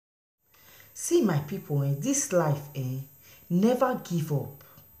See my people, this life, never give up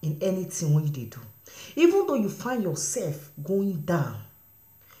in anything when you do. Even though you find yourself going down,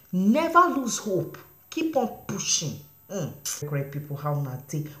 never lose hope. Keep on pushing. Great people, how na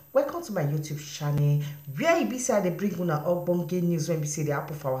dey? Welcome to my YouTube channel, where you be say they bring una ogbonge news when we say the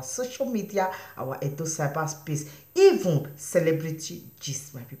apple for our social media, our Edo cyberspace, even celebrity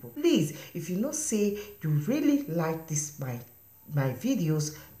gist, my people. Please, if you know say you really like this my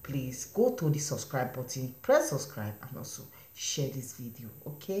videos, please go to the subscribe button, press subscribe, and also share this video.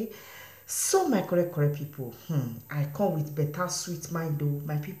 Okay, so my correct people, I come with better sweet mind though,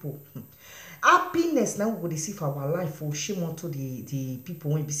 my people. Happiness now we go see for our life for shame onto the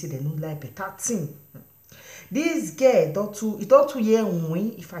people when we say they don't like better thing. This girl don't too year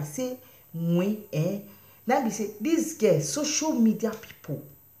win. If I say win, now we say this girl social media people,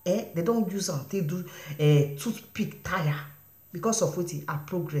 they don't use them, they do toothpick tire because of what her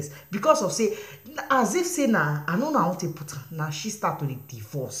progress, because of say as if say now I know now want to put her now she start to the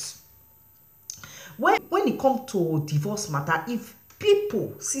divorce. When it come to divorce matter, if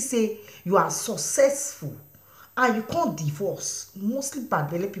people see say you are successful and you can't divorce, mostly bad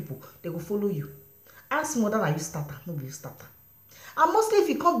belly people, they go follow you. Ask mother that you starter, no be you starter. And mostly if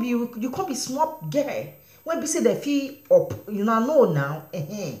you can't be small girl. When we say they feel up, you know now,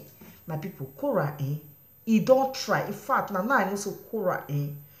 my people, Cora, he don't try. In fact, now I know so Cora,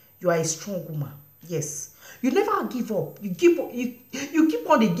 you are a strong woman. Yes, you never give up. You keep on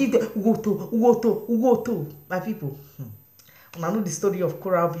the give the ugoto, my people. And I know the story of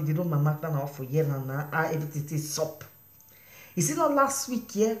Cora video mama now for year now. Everything is up. You see not last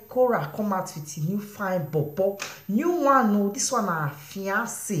week, yeah, Cora come out with a new fine bobo. New one, no, this one a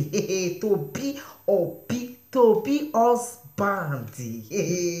fiancé. To be husband.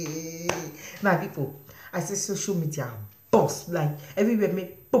 My people, I say social media boss, like everywhere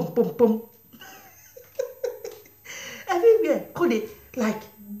me boom. Everywhere, could they like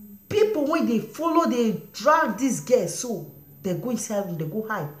people when they follow, they drag this girl so they go inside and they go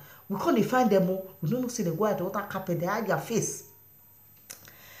hide. We can't find them all. We don't know see they go at the water carpet, they hide their face.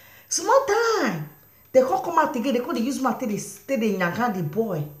 Small time. They can't come out again, they can't use my they stay the yankan the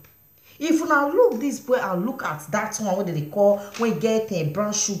boy. If you now look this boy and look at that one, what they call when you get a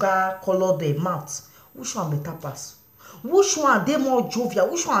brown sugar color the mouth, which one better pass? Which one they more jovial?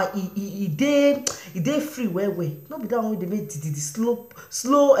 Which one they free way? No be that one they make the slow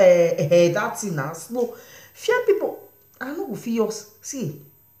that thing now slow. Fear people, I know go feel yours. See,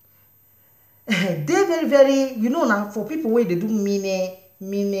 they very you know now for people where they do mine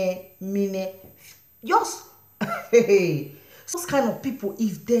yours. Those kind of people,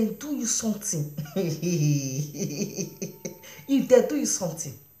 if they do you something, if they do you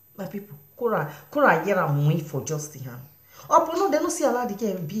something, my people, Cora yera money for just the hand. Or no, they don't see a lot the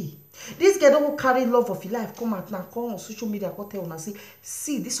girl be. This girl don't carry love of your life. Come out now, come on social media, go tell una say,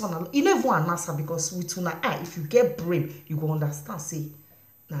 see this one. You never want to answer because with una eye, if you get brave, you go understand. Say,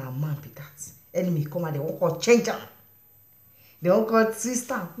 nah man be that. Enemy come out, they won't call change them. They won't call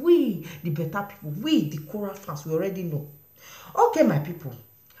sister. We the better people, we the Cora fans, we already know. Okay, my people,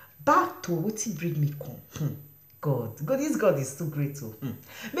 back to what he bring me come. God, this God is too great too.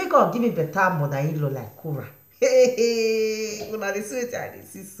 May God give me better mother-in-law like Cora. Hey, when I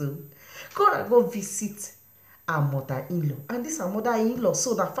see so. Cora go visit her mother-in-law, and this her mother-in-law,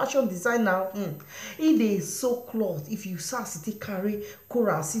 so the fashion designer, he dey sew cloth. If you see carry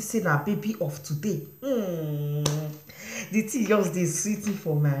Cora, see say na baby of today. The thing just dey sweet me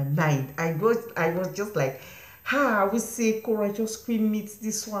for my mind. I was just like, I will say Cora just scream meet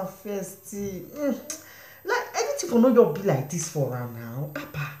this one first. Like anything for no your be like this for her now.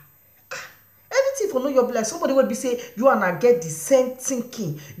 Appa. Everything for no your be like somebody will be say you and I get the same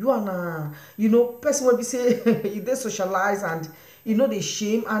thinking. You and person will be say you they socialize and you know they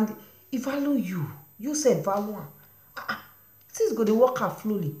shame and he value you. You say value. Things go they work out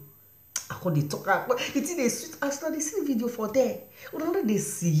slowly. I call the talk. It is a sweet. I started see the video for there. When they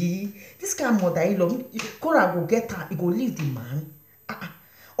see this kind of mother-in-law, Cora go get her. He go leave the man.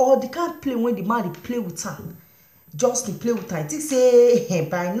 Or they can't play when the man they play with her. Just to play with her. They say hey,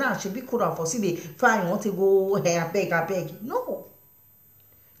 by now she be Cora for see the fine want to go. Hey, I beg. No.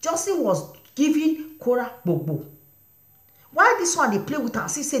 Justin was giving Cora bobo. Why this one they play with her?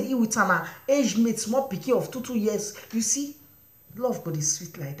 She said he with her age mate, small picky of 2 years. You see. Love God is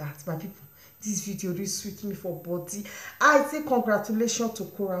sweet like that, my people. This video really sweet me for body. I say congratulations to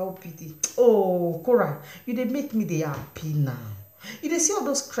Cora OPD. Oh, Cora, you they make me they happy now. You they see all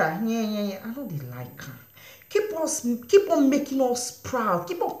those cry. Yeah. I know they like her. keep on making us proud,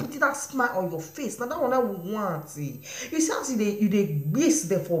 keep on putting that smile on your face. Now that one that we want. You see as you dey waste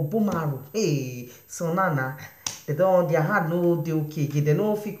them for bomaro. Hey, so nana, they don't their hand no dey okay. They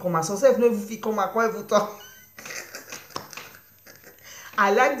no fit come out. Some self no even fit come out. Can't even talk.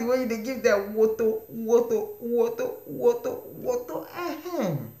 I like the way they give them water.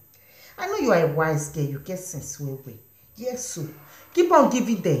 I know you are a wise girl. You get sense way. Yes, so keep on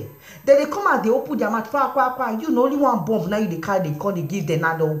giving them. Then they come out, they open their mouth, kwa. You know only one bomb now. They carry, they come, they give them.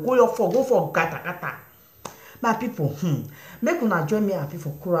 Now they'll go for gata. My people, make una join me happy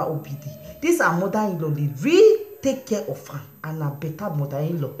for Kura OBD. This are mother-in-law. They really take care of her and a better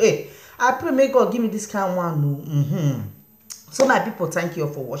mother-in-law. Hey, I pray may God give me this kind of one. So my people, thank you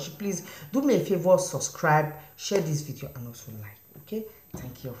all for watching. Please do me a favor, subscribe, share this video, and also like. Okay,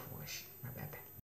 thank you all for watching.